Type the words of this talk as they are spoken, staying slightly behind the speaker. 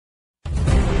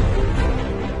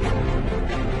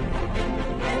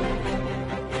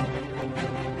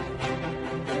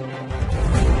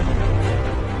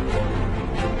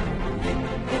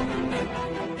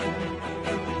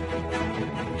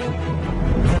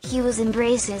He was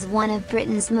embraced as one of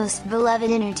Britain's most beloved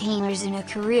entertainers in a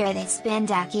career that spanned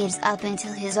decades up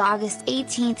until his August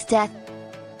 18th death.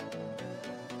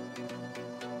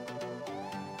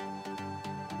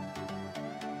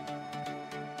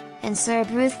 And Sir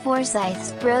Bruce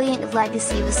Forsyth's brilliant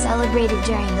legacy was celebrated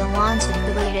during the launch of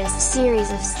the latest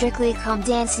series of Strictly Come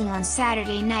Dancing on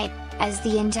Saturday night, as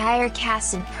the entire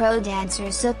cast of pro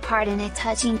dancers took part in a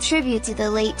touching tribute to the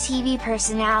late TV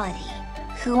personality,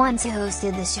 who once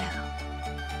hosted the show.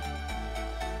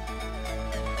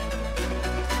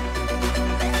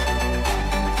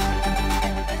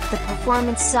 The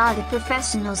performance saw the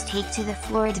professionals take to the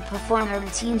floor to perform a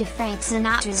routine to Frank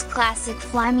Sinatra's classic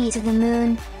Fly Me to the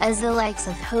Moon, as the likes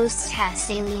of hosts Tess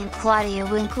Daly and Claudia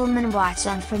Winkleman watched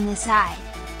on from the side,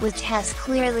 with Tess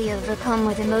clearly overcome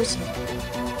with emotion.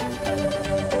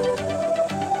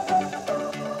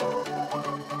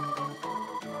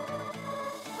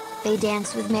 They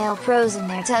danced with male pros in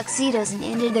their tuxedos and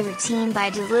ended the routine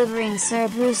by delivering Sir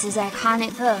Bruce's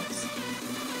iconic pose.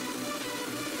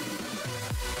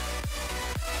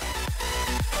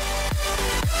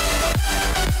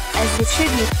 As the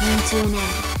tribute came to an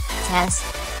end, Tess,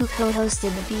 who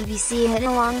co-hosted the BBC hit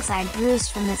alongside Bruce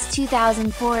from its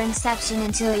 2004 inception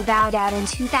until he bowed out in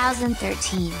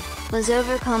 2013, was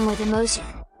overcome with emotion,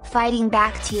 fighting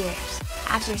back tears,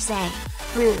 after saying,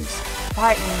 "Bruce,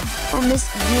 partner, we'll miss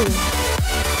you."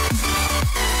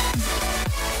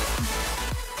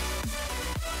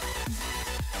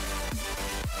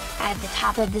 At the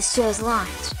top of the show's launch,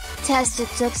 Tess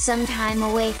took some time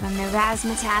away from the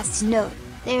razzmatazz to note,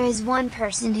 "There is one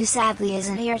person who sadly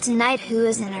isn't here tonight who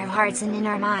is in our hearts and in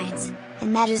our minds,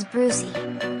 and that is Brucey."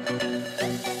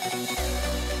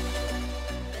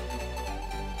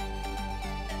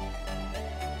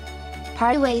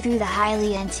 Partway through the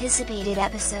highly anticipated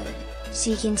episode,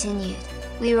 she continued,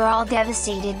 "We were all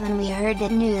devastated when we heard the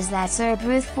news that Sir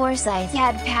Bruce Forsyth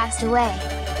had passed away,"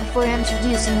 before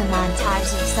introducing a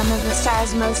montage of some of the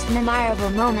star's most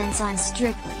memorable moments on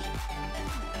Strictly.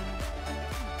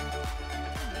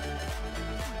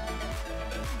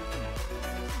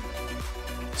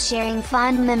 Sharing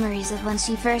fond memories of when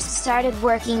she first started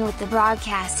working with the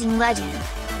broadcasting legend,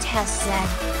 Tess said,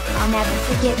 "I'll never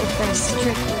forget the first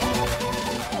Strictly.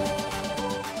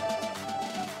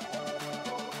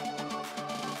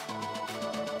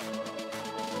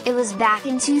 It was back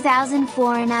in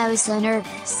 2004 and I was so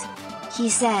nervous. He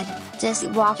said, 'Just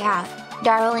walk out,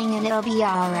 darling, and it'll be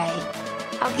alright.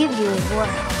 I'll give you a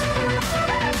whirl.'"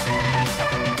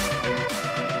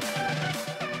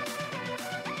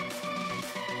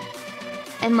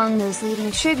 Among those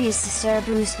leading tributes to Sir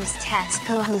Bruce was Tess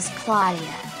co-host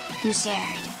Claudia, who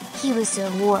shared, "He was so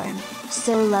warm,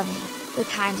 so loving, the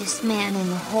kindest man in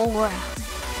the whole world."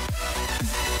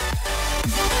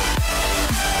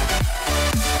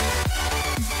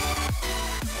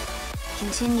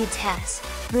 Continued Tess,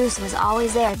 "Bruce was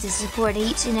always there to support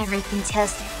each and every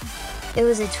contestant. It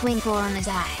was a twinkle in his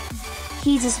eye.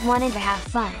 He just wanted to have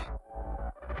fun."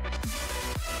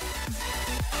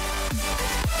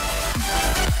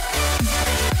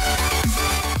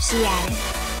 She added,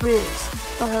 "Bruce,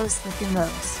 the host with the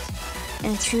most.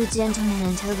 And a true gentleman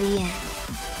until the end.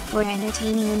 For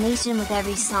entertaining the nation with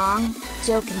every song,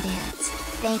 joke and dance.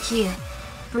 Thank you.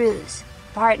 Bruce,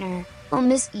 partner, we'll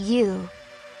miss you."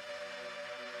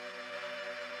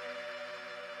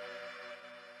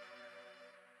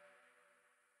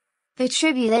 The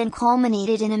tribute then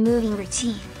culminated in a moving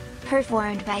routine,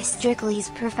 performed by Strictly's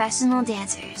professional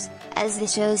dancers, as the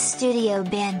show's studio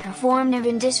band performed a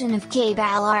rendition of Kay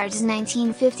Ballard's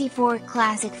 1954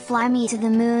 classic Fly Me to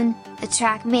the Moon, a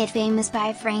track made famous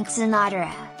by Frank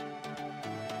Sinatra.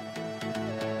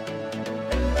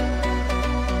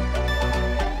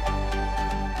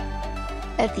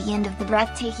 At the end of the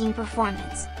breathtaking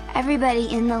performance, everybody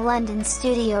in the London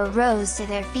studio rose to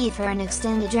their feet for an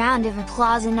extended round of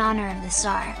applause in honor of the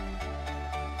star.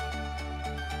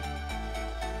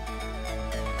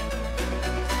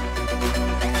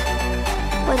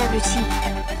 "What a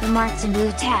routine," remarked in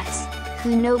blue Tess,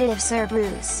 who noted of Sir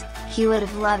Bruce, "He would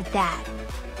have loved that."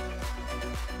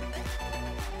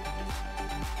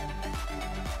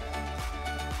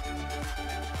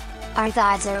 Our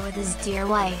thoughts are with his dear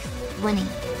wife, Winnie,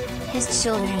 his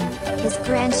children, his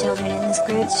grandchildren and his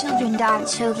great-children."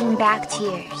 Choking back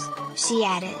tears, she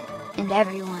added, "And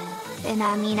everyone, and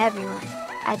I mean everyone,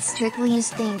 at Strictly is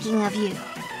thinking of you."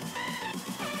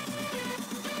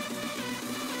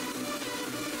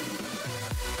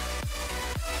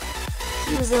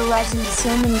 "He was a legend to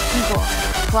so many people,"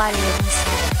 Claudia even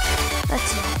said. "But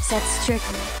to us at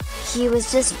Strictly, he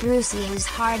was just Brucey whose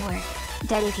hard work,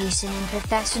 dedication and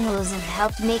professionalism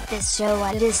helped make this show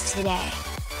what it is today.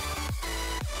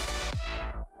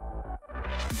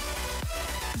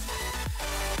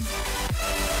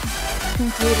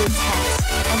 Concluded Tess,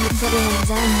 and he put it in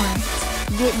his own words,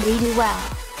 "Didn't we do well?"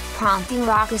 prompting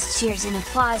raucous cheers and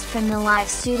applause from the live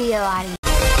studio audience.